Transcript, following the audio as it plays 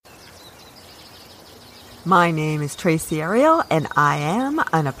My name is Tracy Ariel, and I am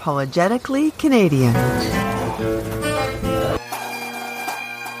unapologetically Canadian.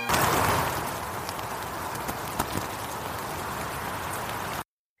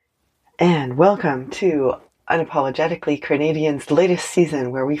 And welcome to Unapologetically Canadian's latest season,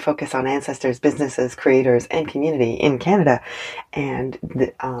 where we focus on ancestors, businesses, creators, and community in Canada. And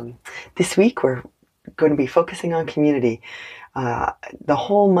this week we're going to be focusing on community. The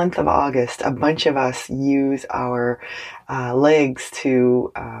whole month of August, a bunch of us use our legs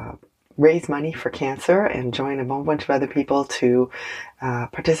to raise money for cancer and join a whole bunch of other people to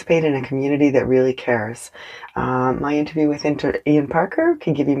participate in a community that really cares. My interview with Ian Parker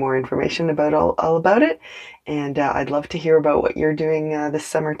can give you more information about all about it, and I'd love to hear about what you're doing this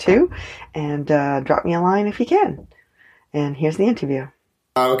summer too, and drop me a line if you can. And here's the interview.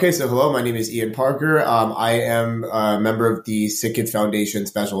 Okay, so hello, my name is Ian Parker. I am a member of the Sick Kids Foundation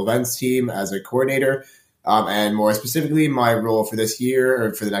Special Events team as a coordinator. And more specifically, my role for this year,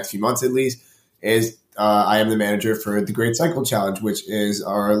 or for the next few months at least, is I am the manager for the Great Cycle Challenge, which is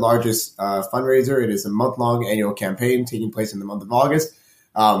our largest fundraiser. It is a month-long annual campaign taking place in the month of August.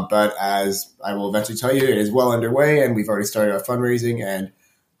 But as I will eventually tell you, it is well underway, and we've already started our fundraising and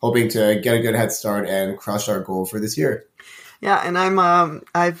hoping to get a good head start and crush our goal for this year. Yeah, and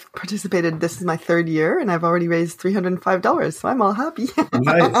I've participated. This is my third year, and I've already raised $305, so I'm all happy.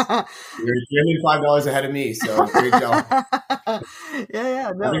 Nice. You're $305 ahead of me, so great job.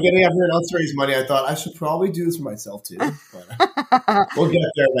 Yeah. No. I've been getting everyone else to raise money. I thought I should probably do this for myself too, but we'll get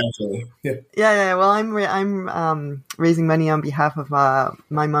there eventually. Yeah. Well, I'm raising money on behalf of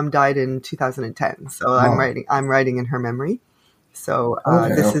my mom died in 2010, so I'm writing in her memory. So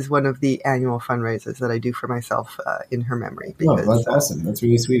this is one of the annual fundraisers that I do for myself in her memory. Because, that's awesome. That's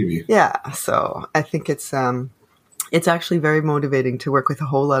really sweet of you. Yeah. So I think it's actually very motivating to work with a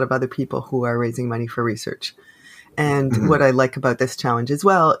whole lot of other people who are raising money for research. And what I like about this challenge as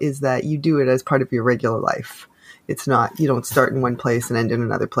well is that you do it as part of your regular life. It's not, you don't start in one place and end in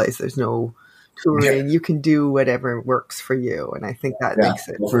another place. There's no touring. You can do whatever works for you. And I think that makes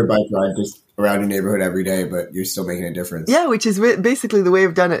it. Go for a bike ride just around your neighborhood every day, but you're still making a difference. Yeah, which is basically the way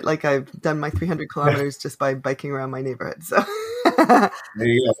I've done it. Like I've done my 300 kilometers just by biking around my neighborhood. So there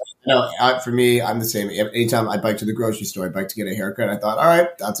you go. For me, I'm the same. Anytime I bike to the grocery store, I bike to get a haircut. I thought, all right,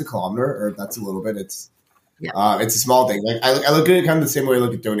 that's a kilometer, or that's a little bit. It's a small thing. Like I look at it kind of the same way I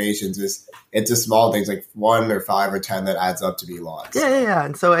look at donations. It's a small things, like 1 or 5 or 10 that adds up to be lots. Yeah.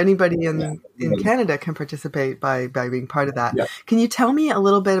 And so anybody in Canada can participate by being part of that. Yeah. Can you tell me a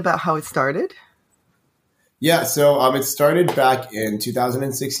little bit about how it started? Yeah, so it started back in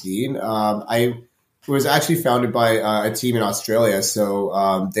 2016. I was actually founded by a team in Australia,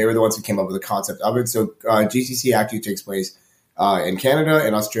 so they were the ones who came up with the concept of it. So GCC actually takes place in Canada,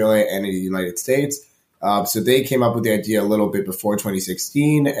 in Australia, and in the United States. So they came up with the idea a little bit before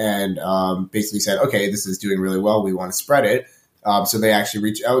 2016 and basically said, okay, this is doing really well. We want to spread it. So they actually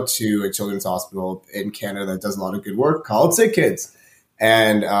reached out to a children's hospital in Canada that does a lot of good work called Sick Kids.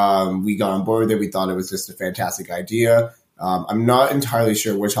 And we got on board with it. We thought it was just a fantastic idea. I'm not entirely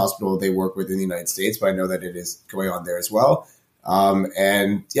sure which hospital they work with in the United States, but I know that it is going on there as well.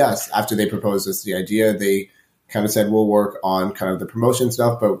 And yes, after they proposed us the idea, they kind of said, we'll work on kind of the promotion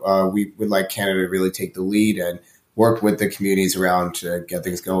stuff, but we would like Canada to really take the lead and work with the communities around to get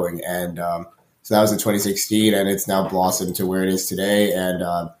things going. And so that was in 2016, and it's now blossomed to where it is today.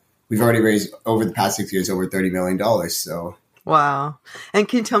 And we've already raised, over the past 6 years, over $30 million. So. Wow. And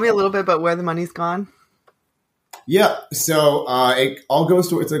can you tell me a little bit about where the money's gone? Yeah. So it all goes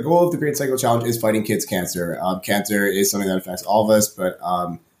to, it's the goal of the Great Cycle Challenge is fighting kids' cancer. Cancer is something that affects all of us, but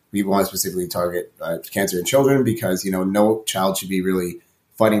we want to specifically target cancer in children because, no child should be really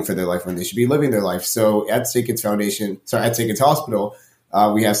fighting for their life when they should be living their life. So at Sick Kids at Sick Kids Hospital,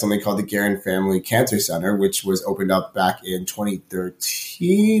 we have something called the Guerin Family Cancer Center, which was opened up back in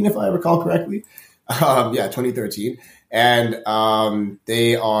 2013, if I recall correctly. 2013. And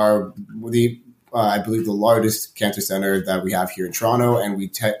they are I believe, the largest cancer center that we have here in Toronto. And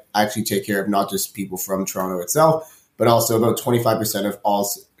we actually take care of not just people from Toronto itself, but also about 25% of all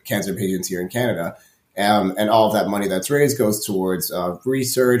cancer patients here in Canada. And all of that money that's raised goes towards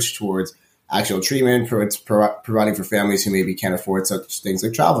research, towards actual treatment, providing for families who maybe can't afford such things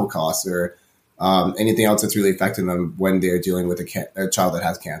like travel costs or anything else that's really affecting them when they're dealing with a child that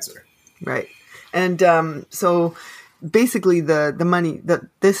has cancer. Right. And so basically the money,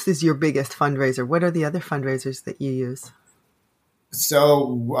 this is your biggest fundraiser. What are the other fundraisers that you use?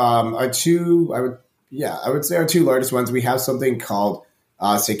 So I would say our two largest ones, we have something called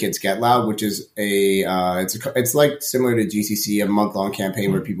Sick Kids Get Loud, which is it's like similar to GCC, a month-long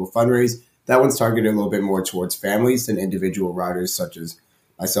campaign where people fundraise that one's targeted a little bit more towards families than individual riders such as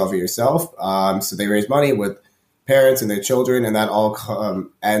myself or yourself. So they raise money with parents and their children, and that all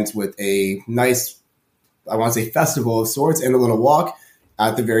ends with a nice, I want to say, festival of sorts and a little walk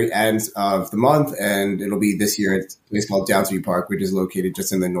at the very end of the month. And it'll be this year at a place called Downsview Park, which is located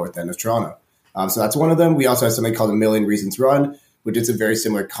just in the north end of Toronto. So that's one of them. We also have something called A Million Reasons Run, which is a very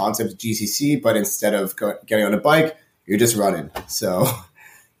similar concept to GCC, but instead of getting on a bike, you're just running. So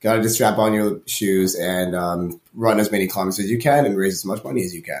got to just strap on your shoes and run as many kilometers as you can and raise as much money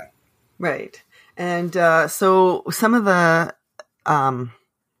as you can. Right. And so some of the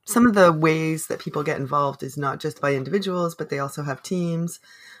ways that people get involved is not just by individuals, but they also have teams.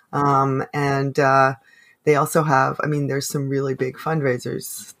 And they also have, I mean, there's some really big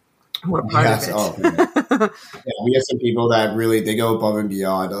fundraisers who are part of it. Oh, yeah, we have some people that really, they go above and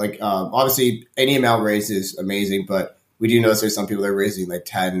beyond. Like, obviously, any amount raised is amazing, but we do notice there's some people that are raising like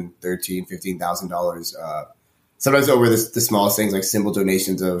 $10,000, $13,000, $15,000. Sometimes over the smallest things, like simple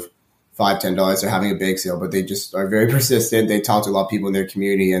donations of $5, $10. They're having a bake sale, but they just are very persistent. They talk to a lot of people in their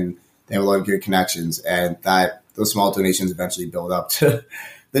community, and they have a lot of good connections. And that those small donations eventually build up to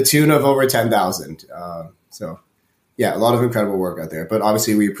the tune of over 10,000. So, yeah, a lot of incredible work out there. But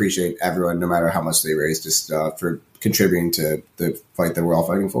obviously, we appreciate everyone, no matter how much they raise, just for contributing to the fight that we're all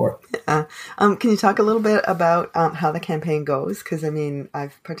fighting for. Yeah. Can you talk a little bit about how the campaign goes? Because, I mean,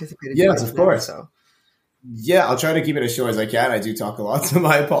 I've participated. Yes, of course. So. Yeah, I'll try to keep it as short as I can. I do talk a lot, so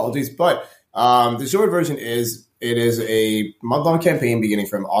my apologies. But the short version is it is a month-long campaign beginning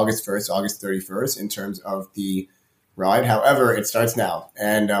from August 1st to August 31st in terms of the ride. However, it starts now.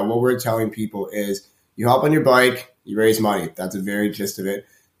 And what we're telling people is you hop on your bike, you raise money. That's a very gist of it.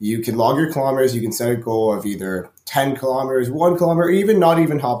 You can log your kilometers. You can set a goal of either 10 kilometers, 1 kilometer, or even not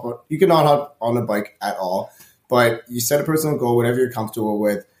even hop on. You cannot hop on a bike at all. But you set a personal goal, whatever you're comfortable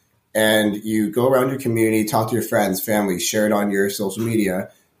with. And you go around your community, talk to your friends, family, share it on your social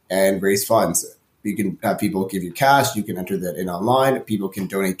media, and raise funds. You can have people give you cash. You can enter that in online. People can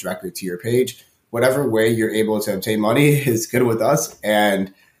donate directly to your page. Whatever way you're able to obtain money is good with us.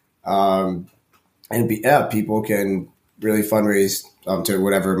 And people can really fundraise to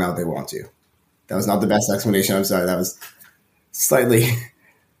whatever amount they want to. That was not the best explanation. I'm sorry. That was slightly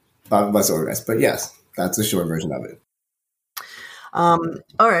less organized. But yes, that's the short version of it. All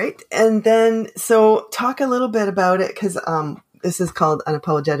right. And then, so talk a little bit about it, because this is called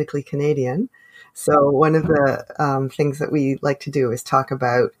Unapologetically Canadian. So one of the things that we like to do is talk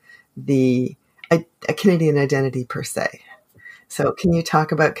about a Canadian identity per se. So can you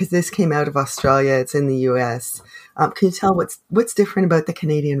talk about, because this came out of Australia, it's in the US. Can you tell what's different about the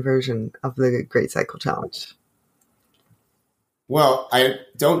Canadian version of the Great Cycle Challenge? Well, I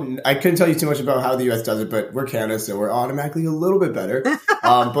couldn't tell you too much about how the U.S. does it, but we're Canada, so we're automatically a little bit better. But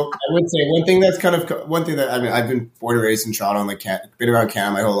I would say one thing that, I mean, I've been born and raised in Toronto, and been around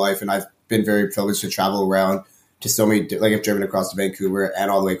Canada my whole life, and I've been very privileged to travel around to so many, like I've driven across to Vancouver and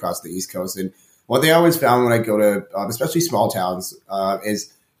all the way across the East Coast. And one thing I always found when I go to, especially small towns,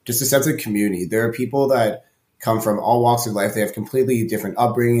 is just a sense of community. There are people that come from all walks of life. They have completely different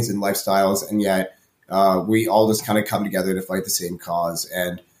upbringings and lifestyles, and yet we all just kind of come together to fight the same cause.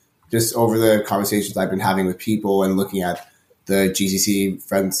 And just over the conversations I've been having with people and looking at the GCC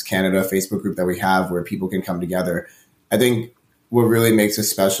Friends Canada Facebook group that we have where people can come together, I think what really makes us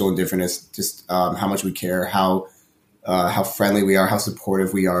special and different is just how much we care, how friendly we are, how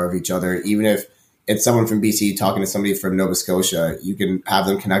supportive we are of each other. Even if it's someone from BC talking to somebody from Nova Scotia, you can have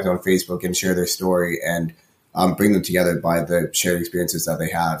them connect on Facebook and share their story and bring them together by the shared experiences that they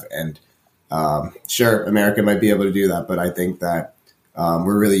have. And sure, America might be able to do that, but I think that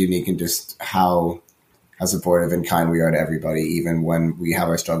we're really unique in just how supportive and kind we are to everybody, even when we have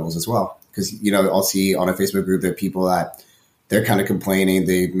our struggles as well. Because, I'll see on a Facebook group there are people that they're kind of complaining.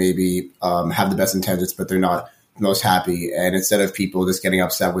 They maybe have the best intentions, but they're not the most happy. And instead of people just getting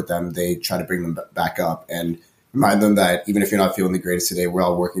upset with them, they try to bring them back up and remind them that even if you're not feeling the greatest today, we're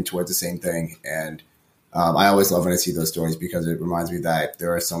all working towards the same thing. And I always love when I see those stories because it reminds me that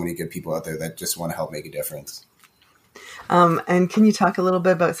there are so many good people out there that just want to help make a difference. And can you talk a little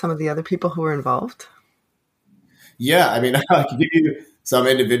bit about some of the other people who are involved? Yeah, I mean, I can give you some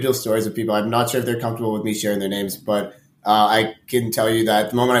individual stories of people. I'm not sure if they're comfortable with me sharing their names, but I can tell you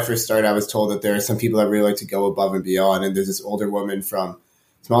that the moment I first started, I was told that there are some people that really like to go above and beyond. And there's this older woman from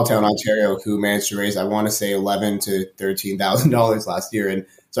small town Ontario who managed to raise, I want to say, $11,000 to $13,000 last year. And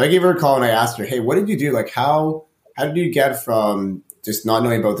so I gave her a call and I asked her, hey, what did you do? Like, how did you get from just not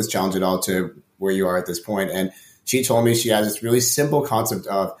knowing about this challenge at all to where you are at this point? And she told me she has this really simple concept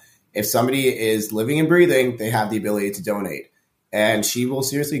of if somebody is living and breathing, they have the ability to donate. and she will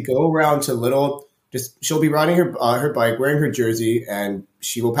seriously go around to little. Just she'll be riding her bike, wearing her jersey, and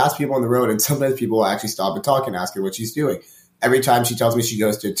she will pass people on the road. And sometimes people will actually stop and talk and ask her what she's doing. Every time she tells me she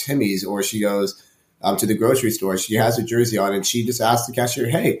goes to Timmy's or she goes to the grocery store, she has her jersey on, and she just asks the cashier,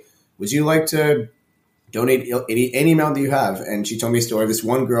 "Hey, would you like to donate any amount that you have?" And she told me a story of this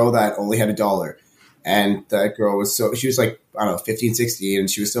one girl that only had $1. And that girl was she was like, I don't know, 15, 16, and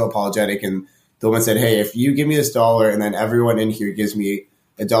she was so apologetic. And the woman said, "Hey, if you give me this $1 and then everyone in here gives me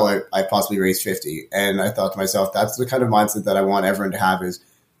 $1, I possibly raise 50." And I thought to myself, that's the kind of mindset that I want everyone to have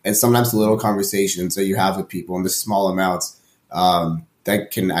and sometimes the little conversations that you have with people in the small amounts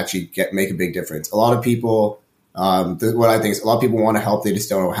that can actually make a big difference. A lot of people, what I think is a lot of people want to help, they just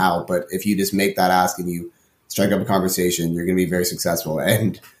don't know how. But if you just make that ask and you strike up a conversation, you're going to be very successful.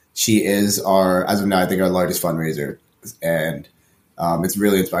 And she is as of now, I think our largest fundraiser. And it's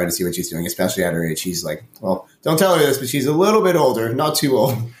really inspiring to see what she's doing, especially at her age. She's like, well, don't tell her this, but she's a little bit older, not too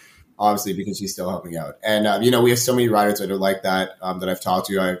old, obviously, because she's still helping out. And, we have so many riders that are like that, that I've talked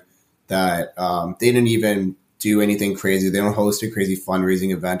to, that they didn't even do anything crazy. They don't host a crazy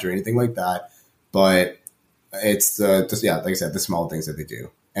fundraising event or anything like that. But it's like I said, the small things that they do.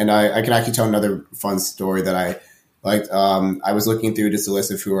 And I can actually tell another fun story that I liked. I was looking through just a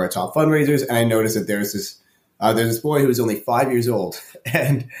list of who are our top fundraisers, and I noticed that there's this boy who was only 5 years old,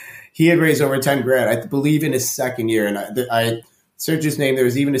 and he had raised over 10 grand, I believe, in his second year. And I searched his name. There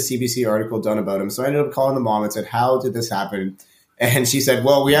was even a CBC article done about him. So I ended up calling the mom and said, "How did this happen?" And she said,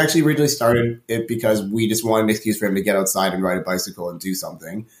 "Well, we actually originally started it because we just wanted an excuse for him to get outside and ride a bicycle and do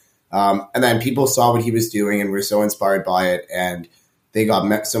something." And then people saw what he was doing and were so inspired by it. And they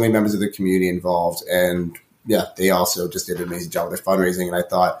got so many members of the community involved. And yeah, they also just did an amazing job with their fundraising. And I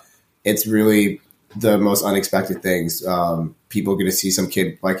thought it's really the most unexpected things. People get to see some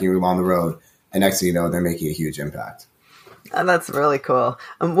kid biking along the road, and next thing you know, they're making a huge impact. Oh, that's really cool.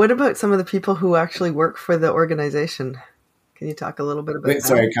 What about some of the people who actually work for the organization? Can you talk a little bit about that?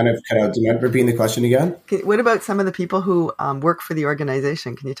 Sorry, kind of cut out. Do you mind repeating the question again? What about some of the people who work for the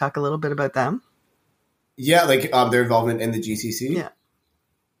organization? Can you talk a little bit about them? Yeah, like their involvement in the GCC? Yeah.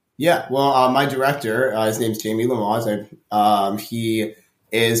 Yeah, well, my director, his name's Jamie Lamont. He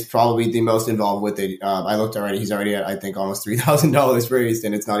is probably the most involved with it. I looked already; he's already at, I think, almost $3,000 raised,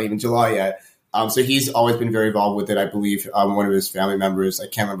 and it's not even July yet. So he's always been very involved with it. I believe one of his family members, I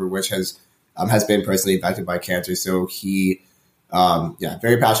can't remember which, has been personally affected by cancer. So he,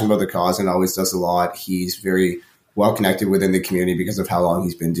 very passionate about the cause and always does a lot. He's very well connected within the community because of how long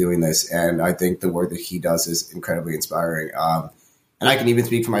he's been doing this, and I think the work that he does is incredibly inspiring. And I can even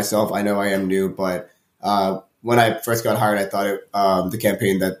speak for myself. I know I am new, but when I first got hired, I thought the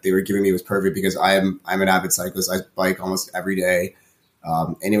campaign that they were giving me was perfect because I'm an avid cyclist. I bike almost every day,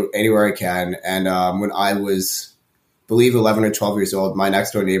 anywhere I can. And when I was, I believe, 11 or 12 years old, my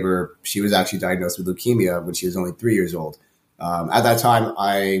next door neighbor, she was actually diagnosed with leukemia when she was only 3 years old. At that time,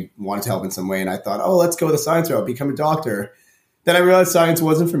 I wanted to help in some way, and I thought, let's go the science route, become a doctor. Then I realized science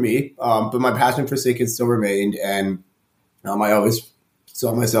wasn't for me, but my passion for kids still remained, and I always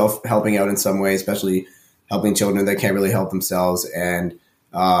saw myself helping out in some way, especially helping children that can't really help themselves. And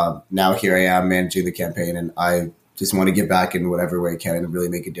now here I am managing the campaign, and I just want to give back in whatever way I can and really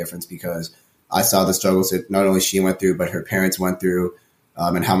make a difference because I saw the struggles that not only she went through, but her parents went through,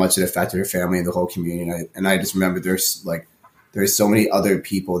 and how much it affected her family and the whole community. And I just remember there's so many other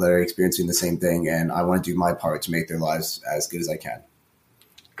people that are experiencing the same thing, and I want to do my part to make their lives as good as I can.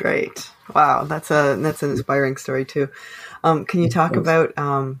 Great. Wow. That's an inspiring story too. Can you talk about,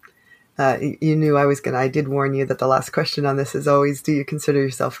 you knew I did warn you that the last question on this is always, do you consider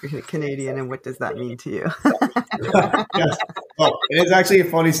yourself Canadian, and what does that mean to you? Yes. Well, it is actually a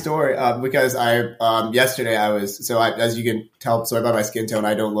funny story because yesterday as you can tell, sorry about my skin tone,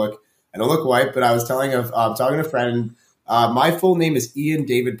 I don't look white, but I was talking to a friend, my full name is Ian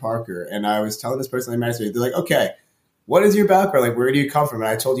David Parker. And I was telling this person I met yesterday, they're like, okay, what is your background? Like, where do you come from? And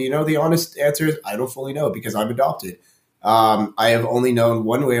I told you, the honest answer is I don't fully know because I'm adopted. I have only known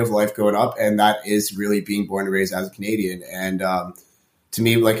one way of life growing up, and that is really being born and raised as a Canadian. And to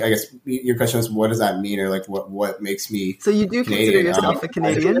me, like, I guess your question is, what does that mean, or like what makes me? So you do Canadian? Consider yourself a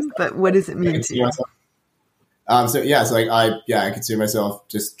Canadian, but what does it mean to you? I consider myself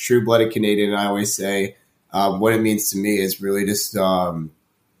just true-blooded Canadian. And I always say what it means to me is really just.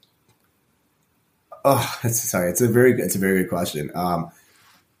 It's a very good question.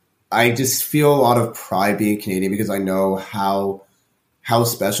 I just feel a lot of pride being Canadian because I know how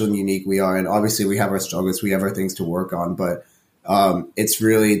special and unique we are. And obviously we have our struggles, we have our things to work on, but it's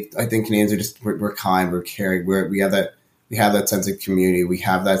really, I think Canadians are just, we're kind, we're caring, we have that sense of community. We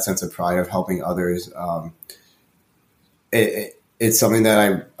have that sense of pride of helping others. it's something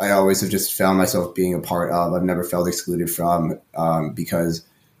that I always have just found myself being a part of. I've never felt excluded from, because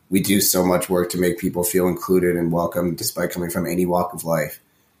we do so much work to make people feel included and welcome despite coming from any walk of life.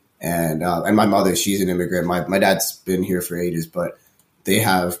 And my mother, she's an immigrant. My dad's been here for ages, but they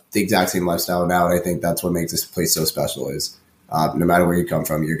have the exact same lifestyle now. And I think that's what makes this place so special is no matter where you come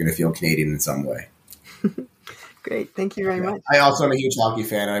from, you're going to feel Canadian in some way. Great. Thank you very much. I also am a huge hockey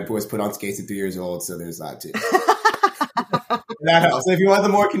fan, and I was put on skates at 3 years old, so there's that too. That helps. If you want the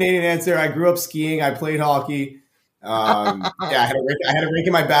more Canadian answer, I grew up skiing. I played hockey. I had a rink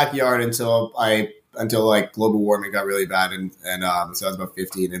in my backyard until like global warming got really bad, and so I was about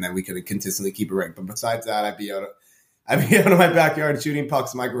 15, and then we couldn't consistently keep a rink. But besides that, I'd be out of my backyard shooting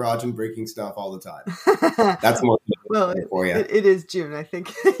pucks in my garage and breaking stuff all the time. That's more. Well, it is June. I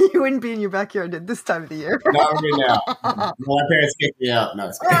think you wouldn't be in your backyard at this time of the year. Not right now. My parents kicked me out.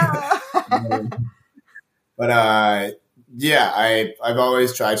 No, but I've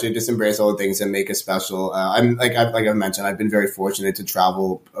always tried to just embrace all the things and make it special. I'm like I've mentioned, I've been very fortunate to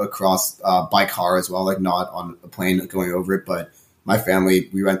travel across by car as well, like not on a plane going over it. But my family,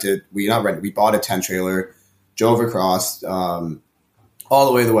 we bought a tent trailer, drove across all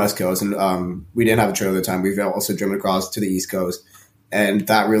the way to the West Coast, and we didn't have a trailer at the time. We've also driven across to the East Coast, and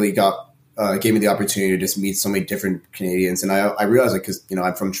that really gave me the opportunity to just meet so many different Canadians. And I realized, like, because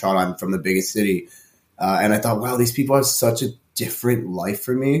I'm from Toronto, I'm from the biggest city. And I thought, wow, these people have such a different life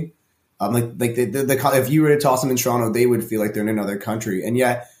from me. If you were to toss them in Toronto, they would feel like they're in another country. And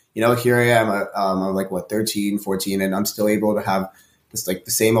yet, here I am, I'm like, 13, 14, and I'm still able to have just like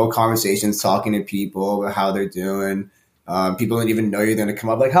the same old conversations, talking to people about how they're doing. People don't even know you're going to come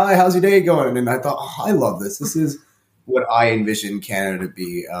up like, hi, how's your day going? And I thought, I love this. This is what I envision Canada to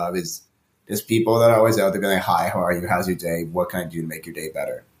be, is just people that are always out there being like, hi, how are you? How's your day? What can I do to make your day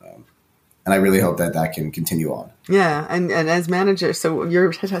better? And I really hope that can continue on. Yeah, and as manager, so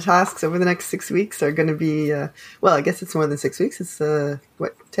your tasks over the next 6 weeks are going to be, I guess it's more than 6 weeks. It's,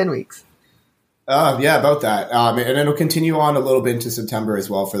 10 weeks? Yeah, about that. And it'll continue on a little bit into September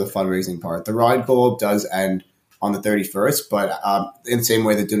as well for the fundraising part. The ride goal does end on the 31st, but in the same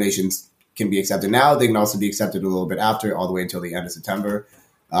way that donations can be accepted now, they can also be accepted a little bit after, all the way until the end of September.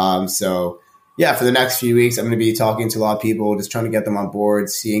 For the next few weeks, I'm going to be talking to a lot of people, just trying to get them on board,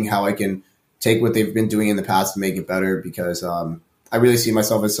 seeing how I can take what they've been doing in the past and make it better, because I really see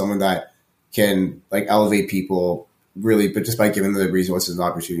myself as someone that can like elevate people really, but just by giving them the resources and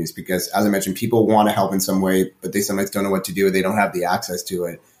opportunities, because as I mentioned, people want to help in some way, but they sometimes don't know what to do. They don't have the access to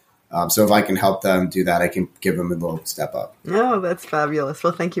it. So if I can help them do that, I can give them a little step up. Oh, that's fabulous.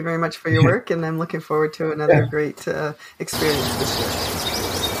 Well, thank you very much for your work, and I'm looking forward to another great experience this year.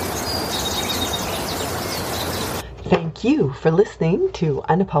 Thank you for listening to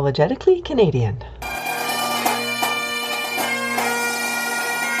Unapologetically Canadian.